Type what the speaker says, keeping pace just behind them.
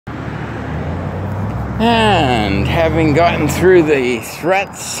And having gotten through the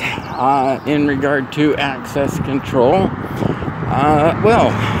threats in regard to access control,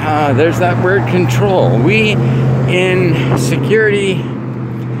 there's that word control. We in security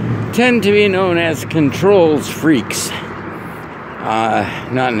tend to be known as controls freaks.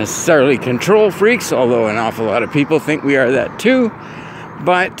 Not necessarily control freaks, although an awful lot of people think we are that too.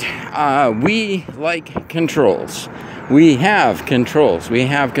 But we like controls. We have controls. We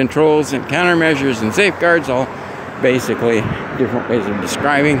have controls and countermeasures and safeguards, all basically different ways of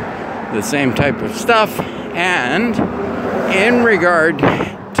describing the same type of stuff. And in regard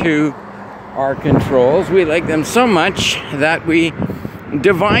to our controls, we like them so much that we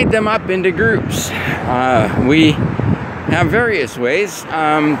divide them up into groups. We have various ways.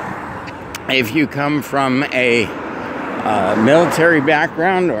 If you come from a military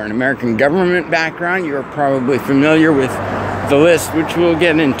background or an American government background, you're probably familiar with the list, which we'll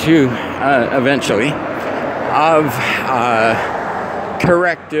get into eventually, of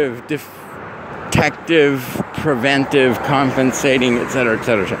corrective, detective, preventive, compensating, etc.,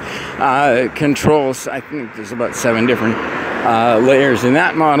 etc. Controls. I think there's about 7 different layers in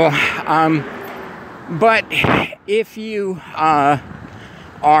that model. But if you are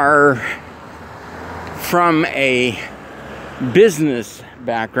from a business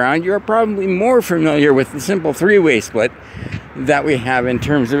background, you're probably more familiar with the simple 3-way split that we have in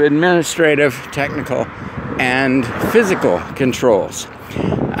terms of administrative, technical, and physical controls.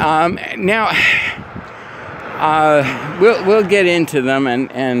 Now, we'll get into them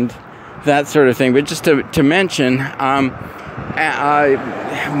and that sort of thing, but just to mention,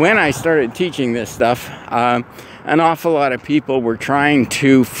 when I started teaching this stuff, an awful lot of people were trying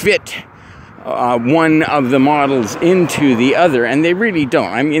to fit one of the models into the other, and they really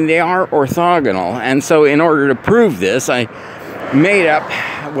don't. I mean, they are orthogonal, and so in order to prove this, I made up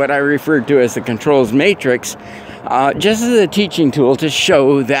what I referred to as the controls matrix, just as a teaching tool to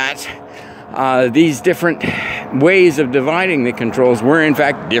show that these different ways of dividing the controls were in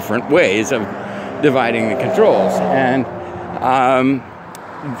fact different ways of dividing the controls. And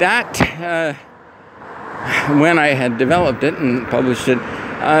that, when I had developed it and published it,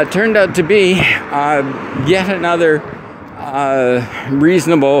 turned out to be yet another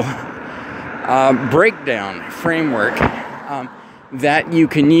reasonable breakdown framework that you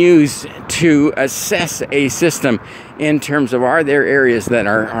can use to assess a system in terms of, are there areas that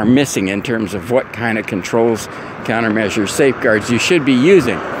are missing in terms of what kind of controls, countermeasures, safeguards you should be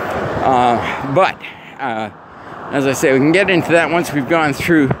using. But as I say, we can get into that once we've gone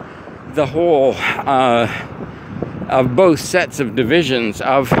through the whole of both sets of divisions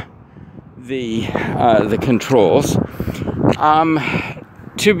of the controls.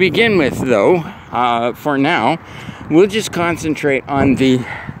 To begin with, though, for now, we'll just concentrate on the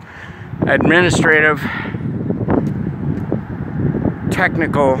administrative,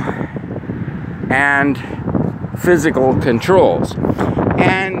 technical, and physical controls.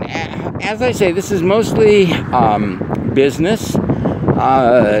 And as I say, this is mostly business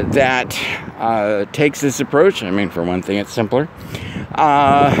that takes this approach. I mean, for one thing, it's simpler.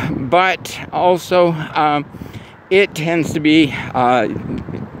 But also, it tends to be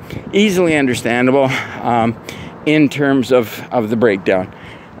easily understandable in terms of the breakdown.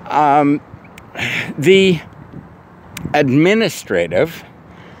 The administrative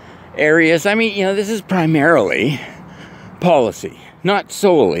areas, I mean, this is primarily policy, not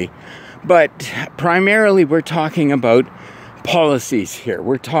solely, but primarily we're talking about policies here.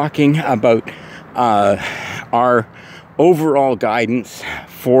 We're talking about our overall guidance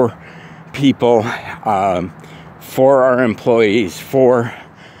for people, for our employees, for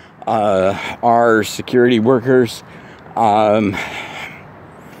our security workers, and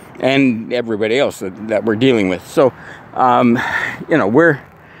everybody else that we're dealing with. So,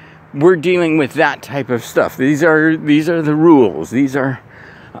 we're dealing with that type of stuff. These are the rules. These are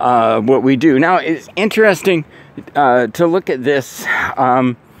what we do. Now, it's interesting to look at this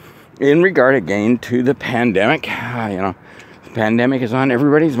in regard again to the pandemic. The pandemic is on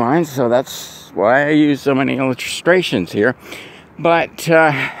everybody's minds, so that's why I use so many illustrations here. But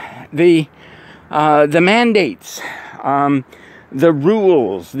the mandates, the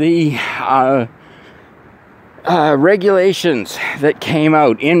rules, the regulations that came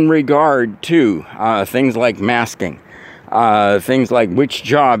out in regard to things like masking, things like which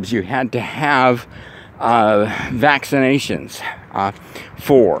jobs you had to have vaccinations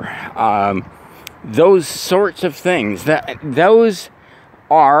for, those sorts of things, those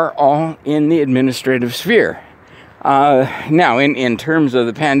are all in the administrative sphere. Now, in terms of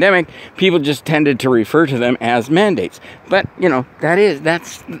the pandemic, people just tended to refer to them as mandates. But, you know,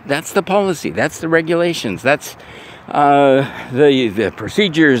 that's the policy, that's the regulations, that's the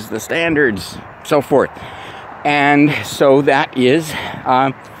procedures, the standards, so forth. And so that is,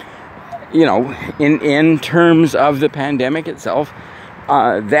 you know, in terms of the pandemic itself,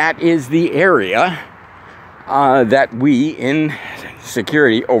 that is the area that we in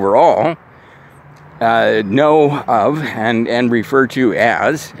security overall know of and refer to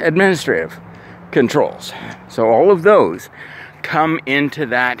as administrative controls. So all of those come into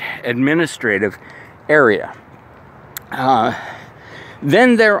that administrative area.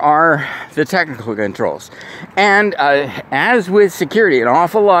 Then there are the technical controls. And as with security, an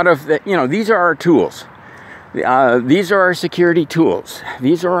awful lot of the, you know, these are our tools. These are our security tools.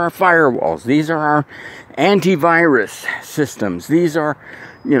 These are our firewalls. These are our antivirus systems. These are,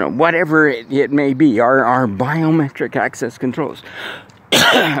 you know, whatever it may be, our biometric access controls,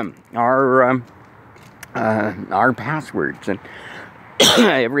 our passwords, and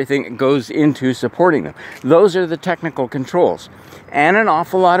everything that goes into supporting them. Those are the technical controls. And an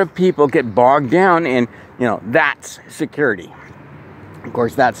awful lot of people get bogged down in, you know, that's security. Of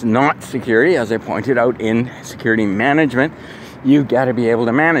course, that's not security. As I pointed out in security management, you've got to be able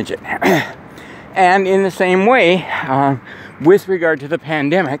to manage it. And in the same way, with regard to the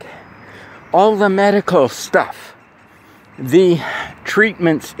pandemic, all the medical stuff, the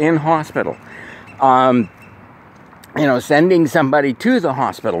treatments in hospital, you know, sending somebody to the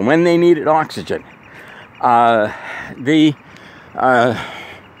hospital when they needed oxygen, the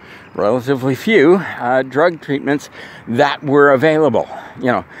relatively few drug treatments that were available, you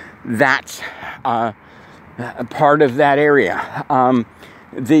know, that's a part of that area.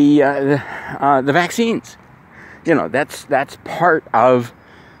 The vaccines, you know, that's part of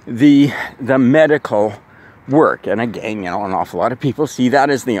the medical work. And again, you know, an awful lot of people see that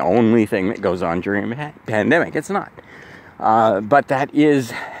as the only thing that goes on during a pandemic. It's not. But that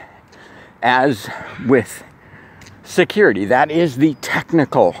is, as with security, that is the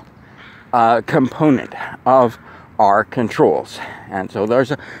technical component of our controls. And so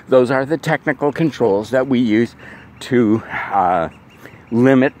those are the technical controls that we use to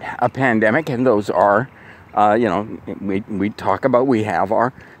limit a pandemic. And those are, you know, we talk about, we have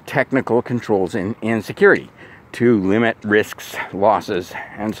our technical controls in security to limit risks, losses,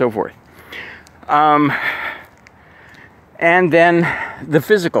 and so forth. And then the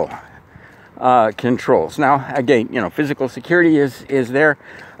physical controls. Now, again, you know, physical security is there.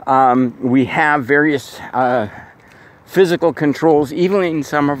 We have various physical controls, even in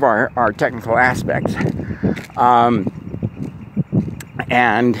some of our technical aspects.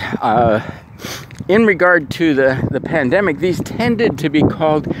 And in regard to the pandemic, these tended to be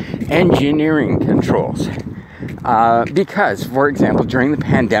called engineering controls. Because, for example, during the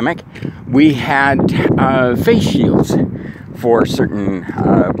pandemic, we had face shields for certain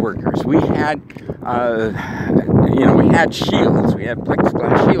workers. We had, you know, we had shields. We had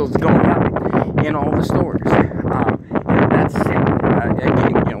plexiglass shields going up in all the stores. And that's,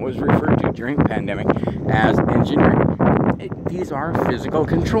 again, you know, was referred to during the pandemic as engineering. These are physical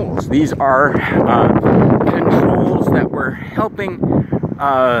controls. These are controls that were helping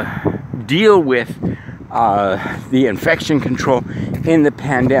deal with the infection control in the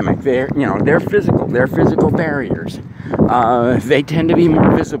pandemic. They're, you know, they're physical barriers. They tend to be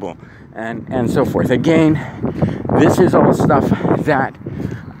more visible, and so forth. Again, this is all stuff that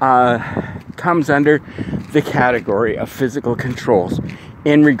comes under the category of physical controls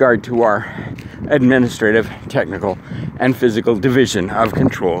in regard to our administrative, technical, and physical division of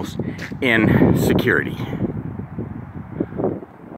controls in security.